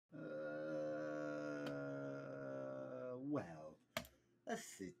Let's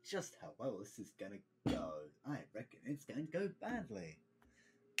see just how well this is gonna go. I reckon it's going to go badly.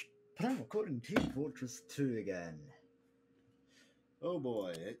 But I'm recording Team Fortress 2 again. Oh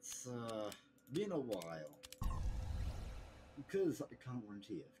boy, it's been a while. Because I can't run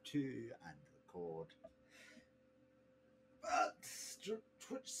TF2 and record. But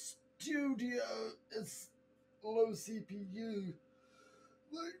Twitch Studio is low CPU.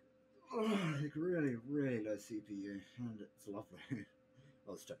 Like really, really low CPU. And it's lovely.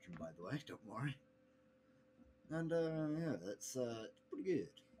 Well, Spectrum, by the way, don't worry. And yeah, that's pretty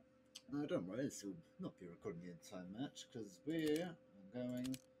good. Don't worry, this will not be recording the entire match because we are going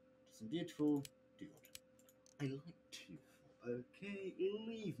to some beautiful Dude. I like beautiful. Okay,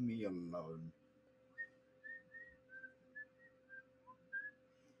 leave me alone.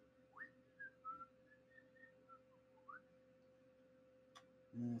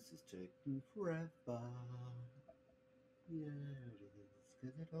 This is taking forever. Yeah, it is,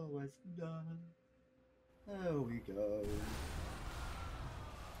 because it always does. There we go.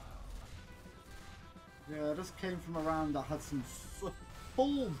 Yeah, I just came from around that had some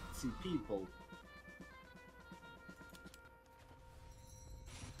faulty people.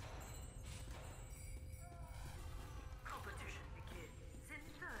 Competition begins in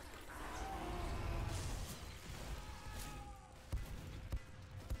 30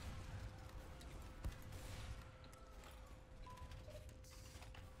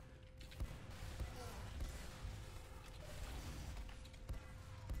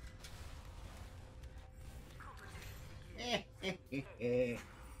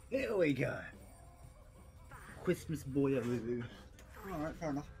 Here we go. Christmas boy over. Alright, fair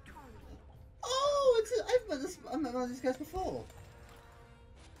enough. Oh, I've met these guys before.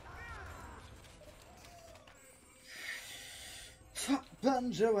 Top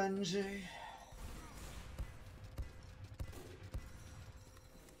Banjo Angie.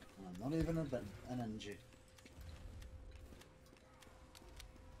 I'm not even an Angie.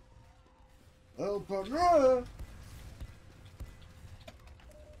 El Panera!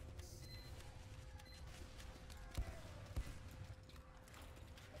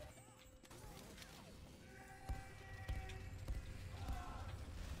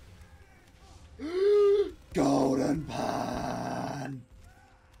 Golden pan!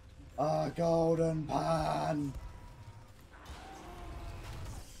 A golden pan!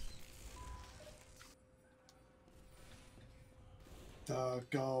 The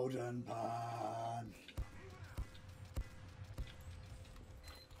golden pan!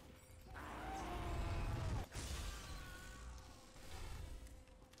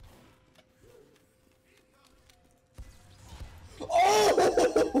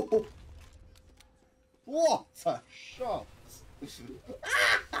 Oh! What a shot!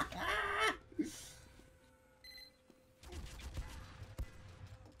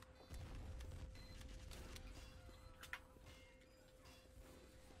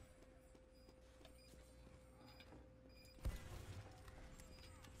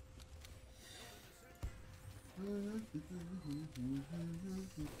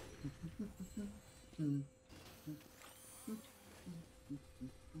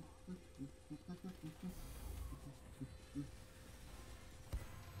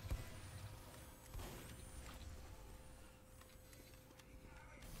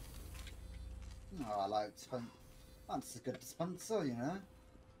 Oh, I like that's a good dispenser, you know.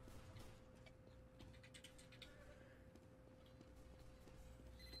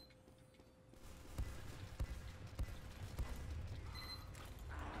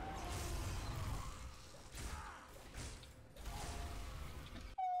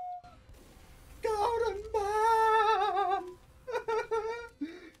 Golden pan!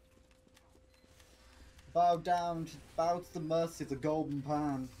 Bow to the mercy of the golden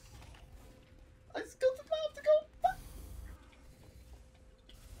pan. I just got to bow to golden pan.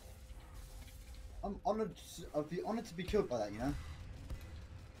 I'm honoured. I'd be honoured to be killed by that, you know.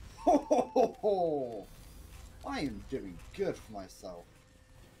 Ho ho ho ho! I am doing good for myself.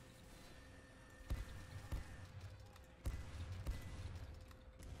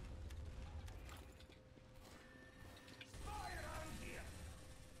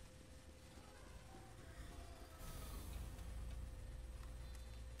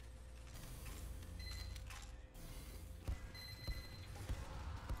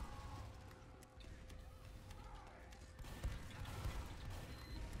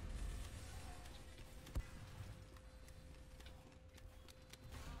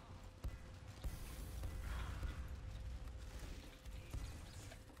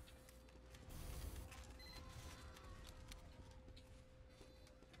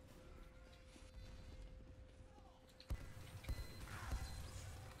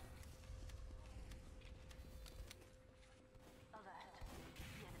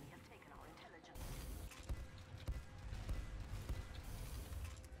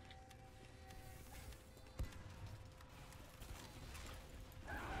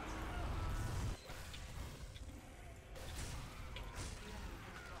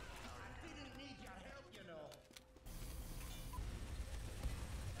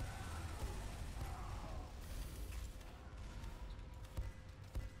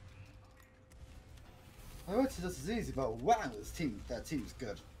 I would say this is easy, but wow, that team's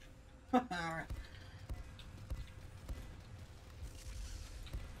good.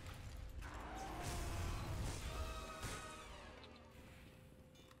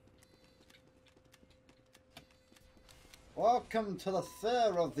 Welcome to the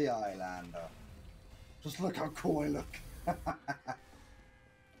fair of the Islander. Just look how cool I look.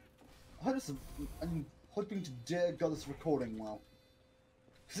 I'm hoping to dear God this recording well.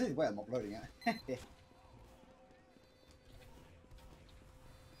 Because either way I'm uploading it.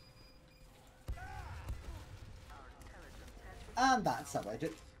 And that's how I do.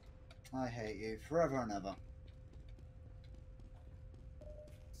 I hate you forever and ever.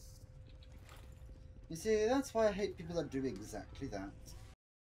 You see, that's why I hate people that do exactly that.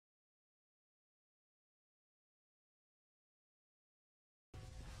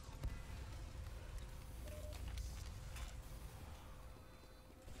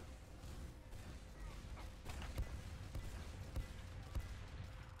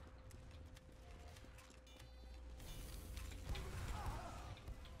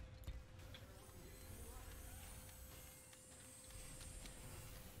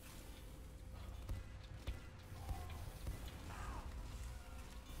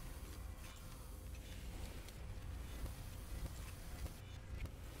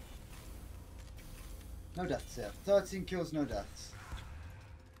 No deaths here. 13 kills, no deaths.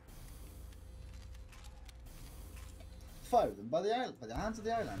 5 of them by the hands of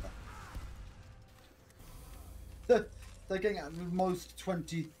the Islander. They're getting at the most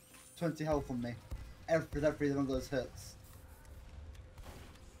 20 health on me. Every one of those hits.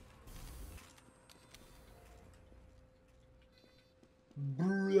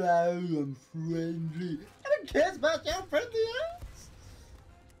 Bro, I'm friendly. I don't care about your friendly ass.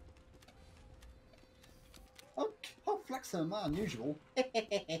 I'll flex them, unusual.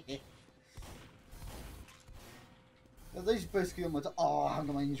 These basically on my oh, I haven't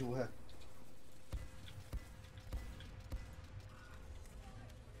got my usual here.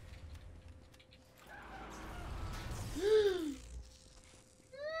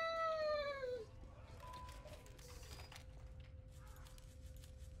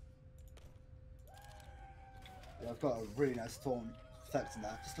 Yeah, I've got a really nice taunt effect in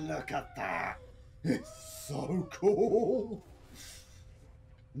that. Just look at that. It's so cool.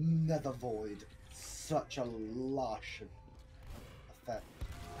 Nether Void. Such a lush effect.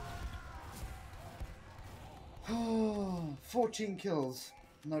 14 kills,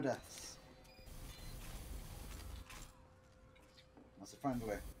 no deaths. That's a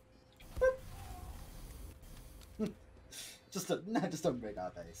friendly. just don't break our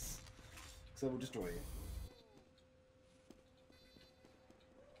base, because I will destroy you.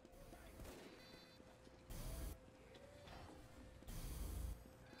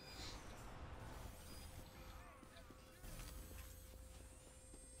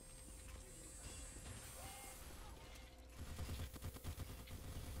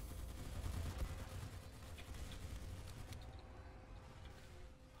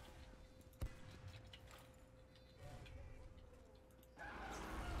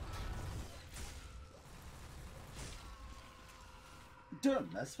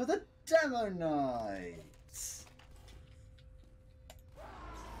 Don't mess with the Demo Knights! I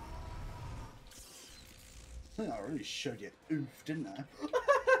think I really showed you oof, didn't I?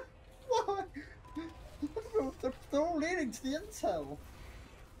 Why? They're all leading to the intel.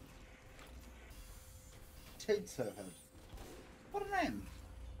 Taterhead. What a name!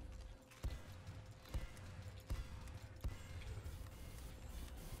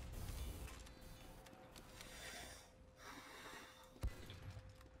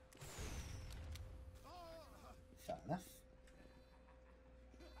 Fair enough.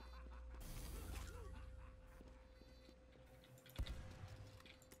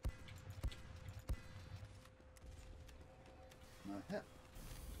 No hit.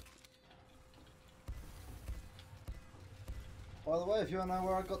 By the way, if you want to know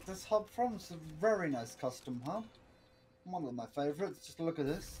where I got this hub from, it's a very nice custom hub. One of my favourites. Just look at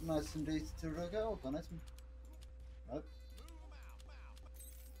this. Nice and easy to look at. Hold on, it's... Right.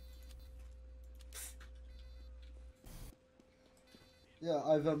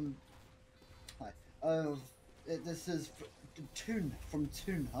 Yeah, this is Toon from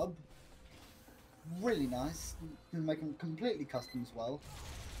Toon Hub. Really nice. You can make them completely custom as well.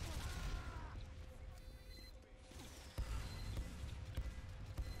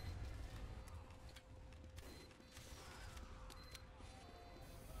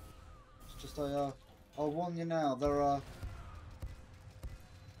 It's just I'll warn you now. There are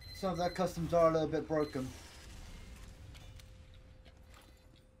some of their customs are a little bit broken.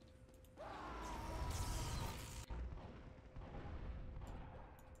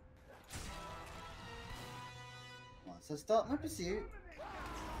 So start my pursuit.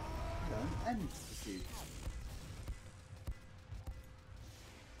 Don't end pursuit.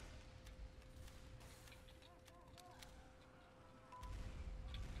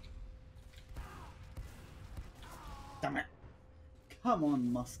 Damn it! Come on,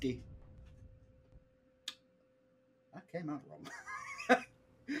 Muskie. That came out wrong.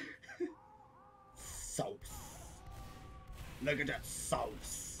 Sauce. Look at that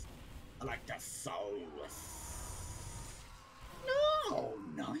sauce. I like that sauce. No,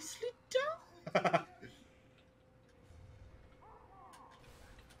 nicely done.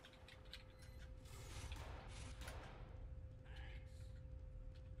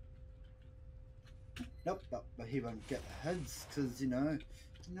 Nope, but he won't get the heads because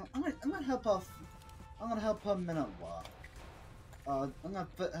I'm gonna help our men at work. I'm gonna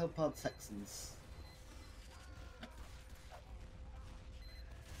help our Texans.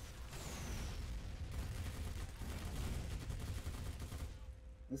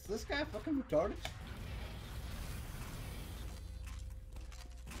 Is this guy fucking retarded?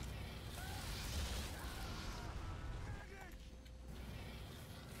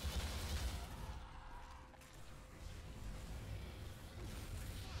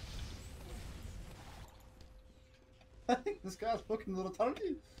 I think this guy's fucking little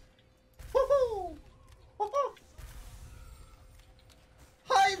retarded. Woohoo! Woohoo!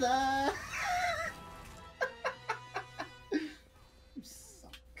 Hi there! You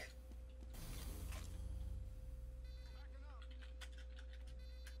suck.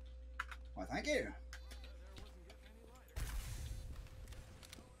 Why, thank you.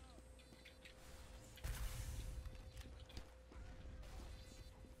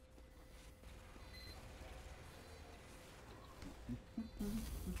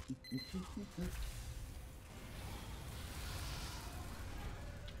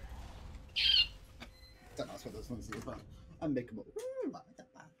 Don't ask what those ones are about. I make them up. Ooh, I like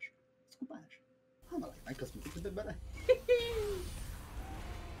that badge. It's a good badge. I like my custom. It's a bit better.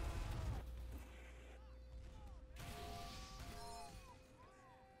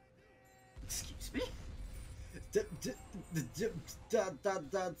 Excuse me? It didn't.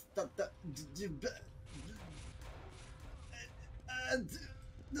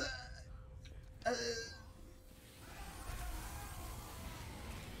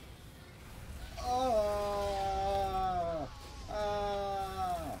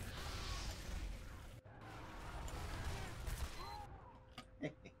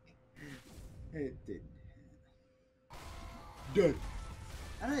 Good.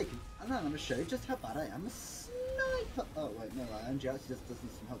 And I'm going to show you just how bad I am a sniper. Oh wait, no, Angie actually just does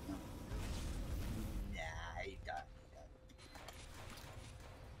need some help now. Nah, he don't.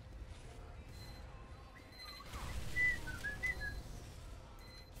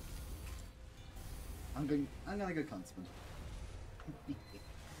 I'm gonna go Huntsman.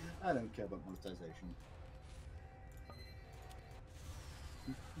 I don't care about monetization.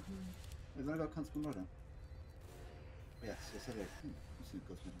 Have I got Huntsman right now? Yes, I do. Let's see what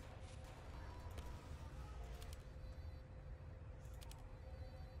goes with it.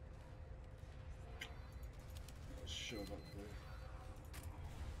 Sure about that.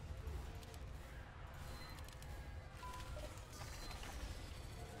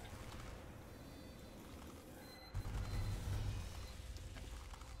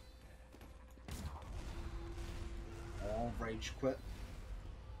 Oh, rage quit.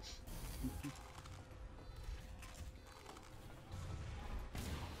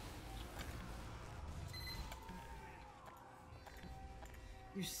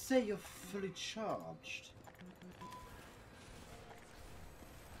 You say you're fully charged?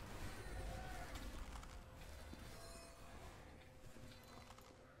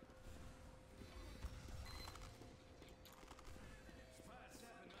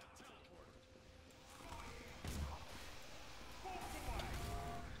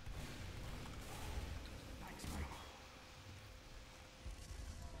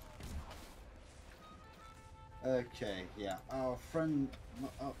 Okay, yeah, our friends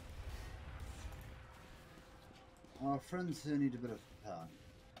who need a bit of help.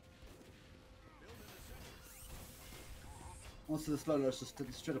 Also, the slow is just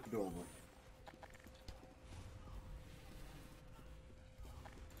straight up adorable.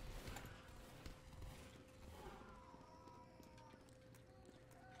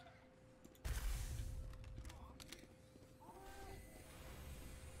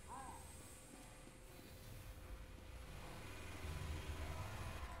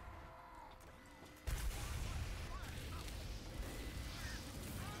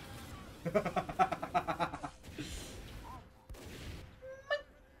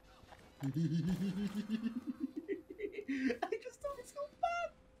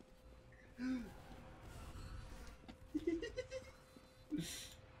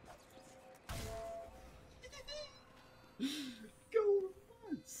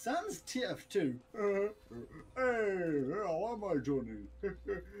 TF2. Hey, how am I joining?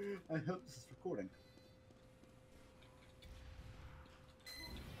 I hope this is recording.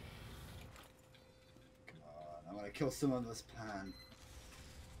 Come on, I want to kill someone with this plan.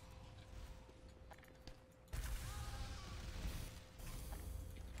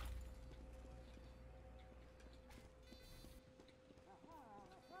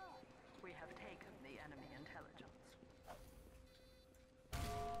 We have taken the enemy intelligence.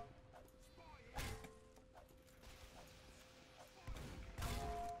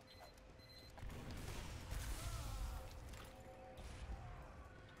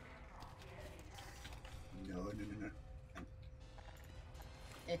 No.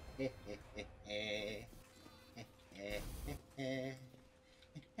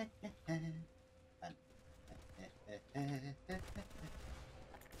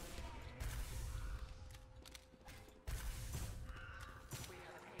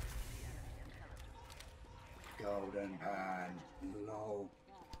 Golden pan. Lol.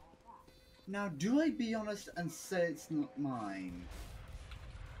 Now, do I be honest and say it's not mine?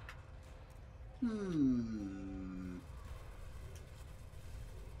 Come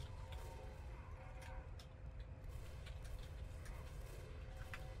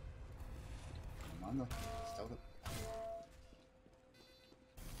on, stole it.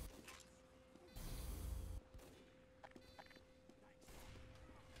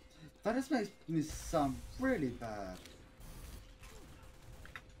 That just makes me sound really bad.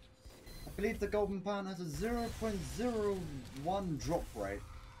 I believe the Golden Pan has a 0.01 drop rate.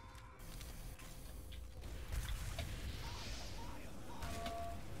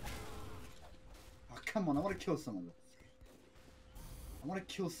 Oh, come on, I want to kill someone. I want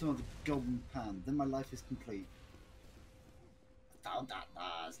to kill some of the Golden Pan, then my life is complete. I found that.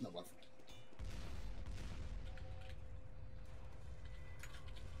 It's not worth it.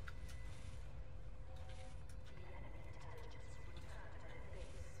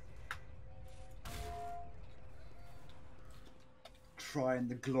 Trying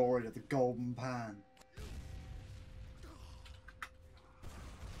the glory of the Golden Pan.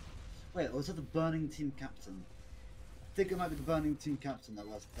 Wait, was it the Burning Team Captain? I think it might be the Burning Team Captain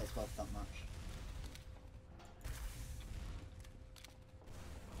that's worth that much.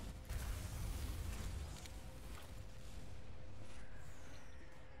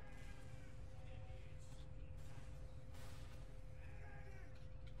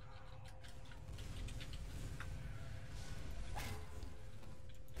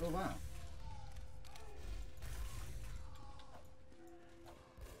 Oh wow.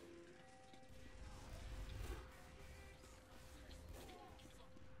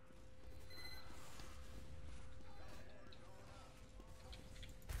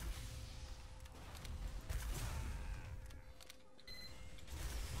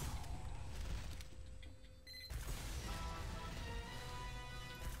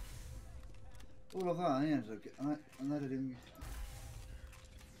 All of that, yeah, and I didn't.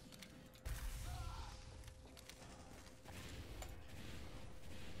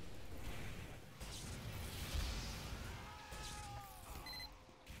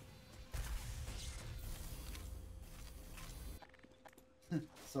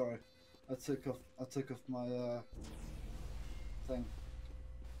 Sorry, I took off my thing.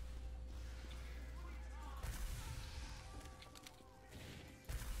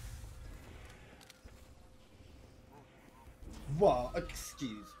 Whoa,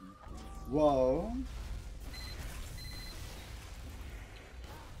 excuse me. Whoa.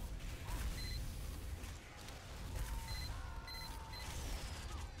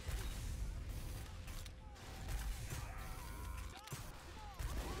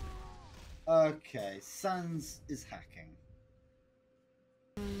 Okay, Sans is hacking.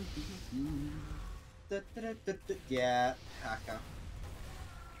 Yeah, hacker.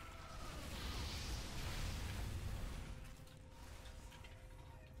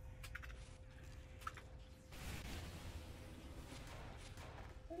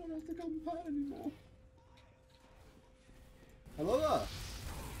 I don't have the Golden Pan anymore. Hello there.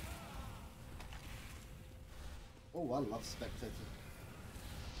 Oh, I love Spectator.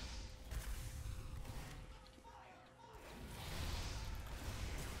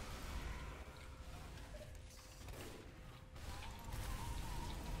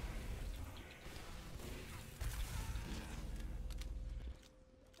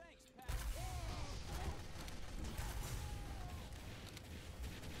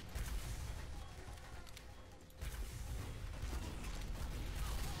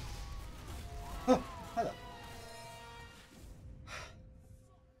 Oh, hello.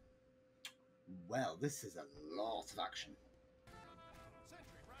 Well, this is a lot of action. Sentry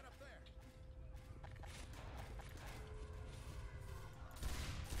right up there.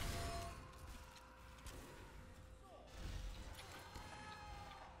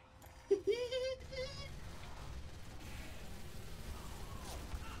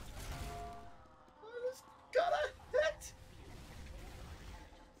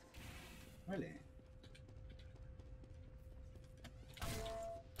 Really?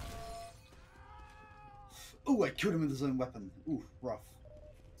 Oh, I killed him with his own weapon. Ooh, rough.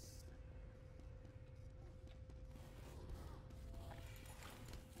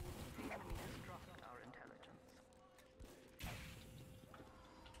 The enemy has dropped our intelligence.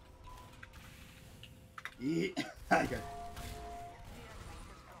 Yeah. There you go.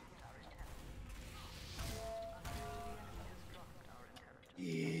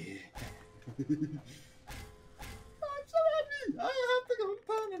 Yeah. I'm so happy! I have the gold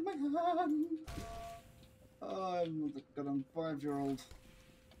pen in my hand! I'm a goddamn 5-year-old.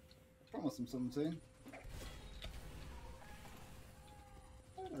 Promise I'm 17.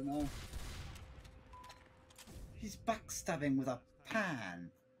 I don't know. He's backstabbing with a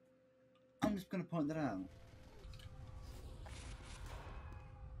pan. I'm just going to point that out.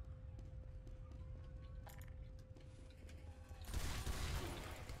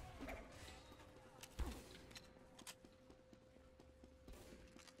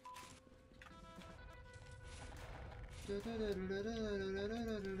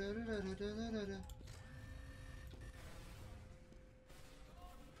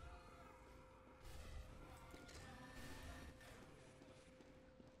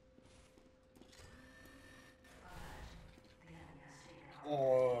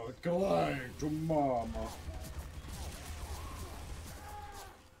 Oh, glide to mama.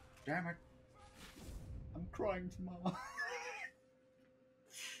 Damn it. I'm crying to mama.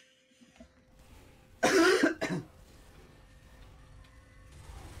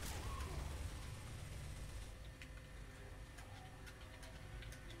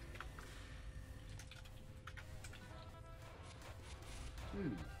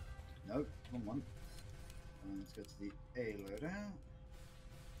 Nope, wrong one. Let's go to the A loadout.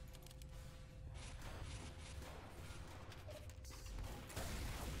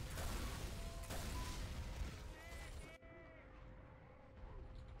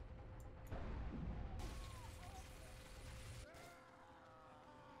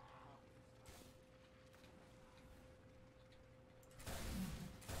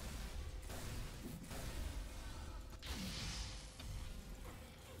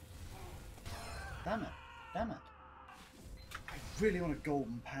 Damn it, damn it. I really want a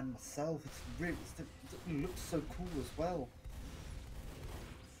golden pan myself. It looks so cool as well.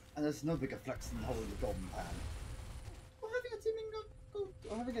 And there's no bigger flex than holding the golden pan.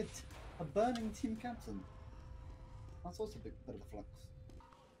 Or having a burning team captain. That's also a bit of a flex.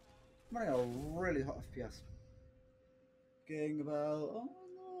 I'm running a really hot FPS. Getting about, oh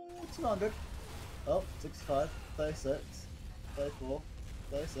no, 200. Oh, 65, 36, 34,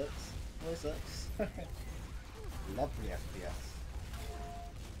 36, 46. Lovely FPS.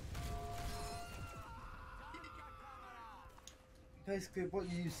 Basically, what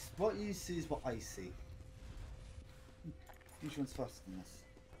you see is what I see. Which one's faster than this?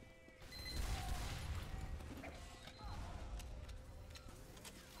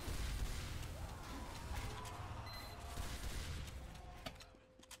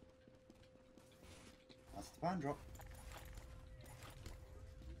 That's the pan drop.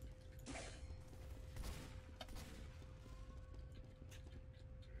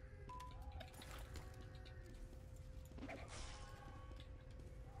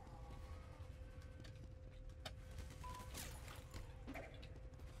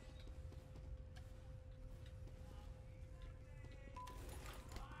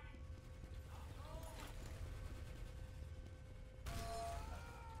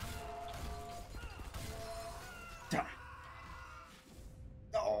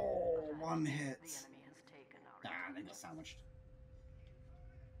 Oh, one hit. The enemy has taken our Nah, they got sandwiched.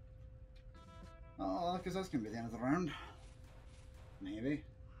 Oh, because that's going to be the end of the round. Maybe.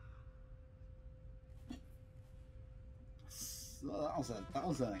 So that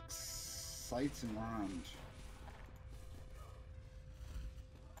was an exciting round.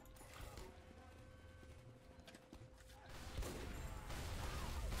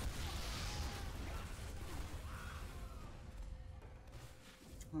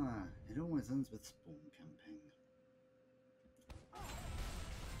 It always ends with spawn camping.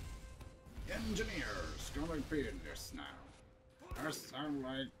 Engineers gonna be in this now. I sound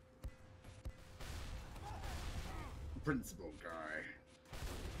like principal guy.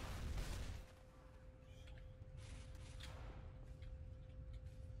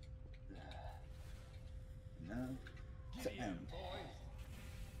 No. To end.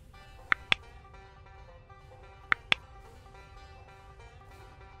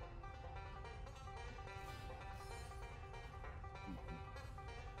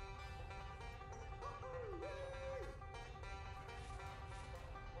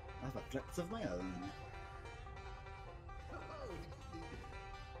 I have a flex of my own.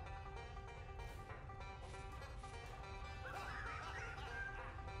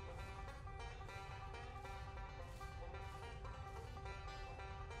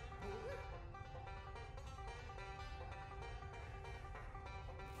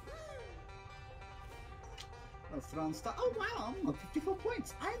 Star. Oh wow, I'm at 54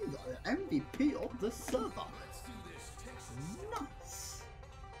 points. I'm the MVP of the server. Let's do this, Texas. Nice.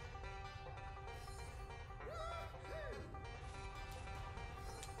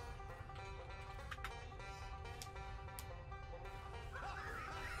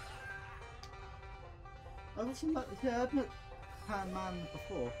 I also met, yeah, I've met Pan Man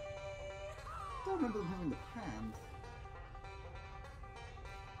before. Don't remember them having the pan.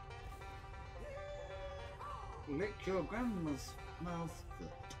 Lick your grandma's mouth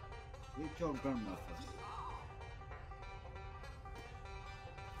foot. Lick your grandma foot.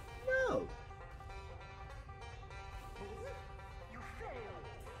 No! You failed.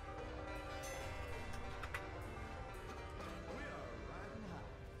 We are riding high.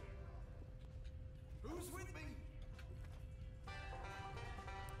 Who's with me?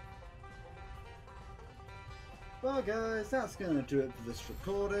 Well guys, that's gonna do it for this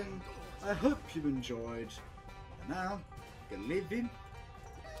recording. I hope you enjoyed. And now, I'm gonna leave you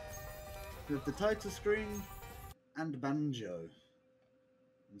with the title screen and banjo.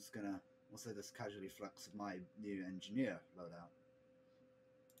 I'm just gonna also just casually flex my new engineer loadout.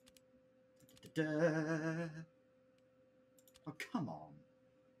 Da-da-da. Oh come on!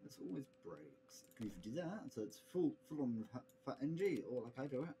 This always breaks. I can even do that, so it's full on fat NG, or like I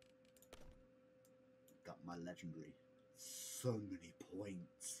do it. Got my legendary. So many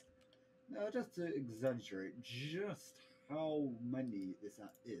points. Now, just to exaggerate just how many this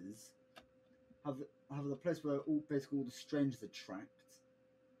is, have the place where basically all the strangers attract.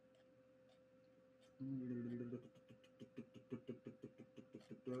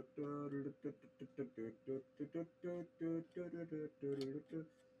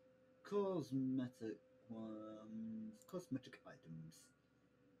 Cosmetic items.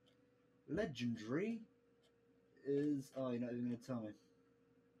 Legendary is, oh, you're not even going to tell me.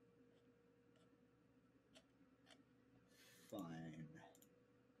 Fine.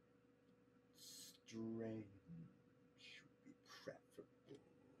 Strange would be preferable.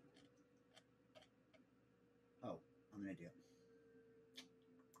 Oh, I'm an idiot.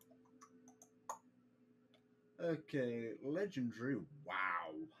 Okay, legendary.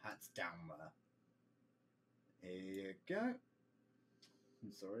 Wow, that's down there. Here you go.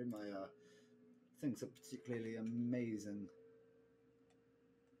 I'm sorry, my things are particularly amazing.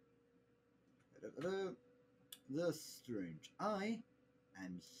 The strange. I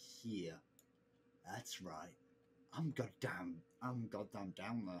am here. That's right. I'm goddamn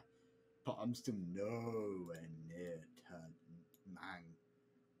down there. But I'm still nowhere near man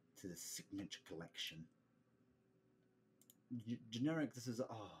to the signature collection. Generic. This is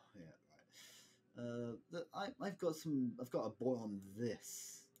oh yeah right. I've got a boy on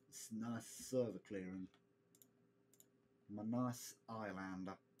this. It's nice server clearing. My nice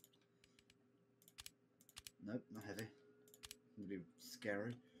Islander. Nope, not heavy. It's gonna be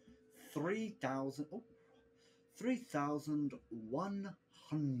scary. 3,000. Oh,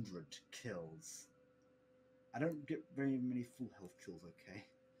 3,100 kills. I don't get very many full health kills. Okay,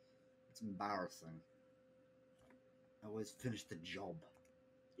 it's embarrassing. I always finish the job.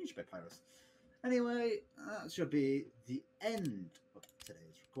 You should be Pyrus. Anyway, that should be the end of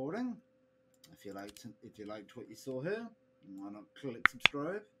today's recording. If you liked what you saw here, why not click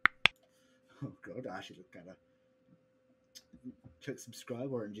subscribe? Oh god, I actually look kind of click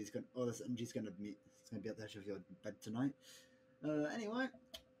subscribe. Or NG's going. Oh, this NG's going to be. It's going to be at the edge of your bed tonight. Anyway,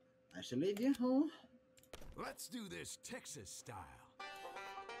 I shall leave you. Oh, Let's do this Texas style.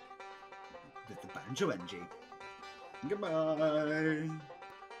 with the banjo NG. Goodbye.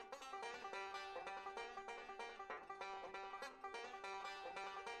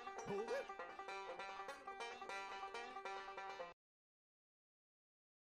 Hold it.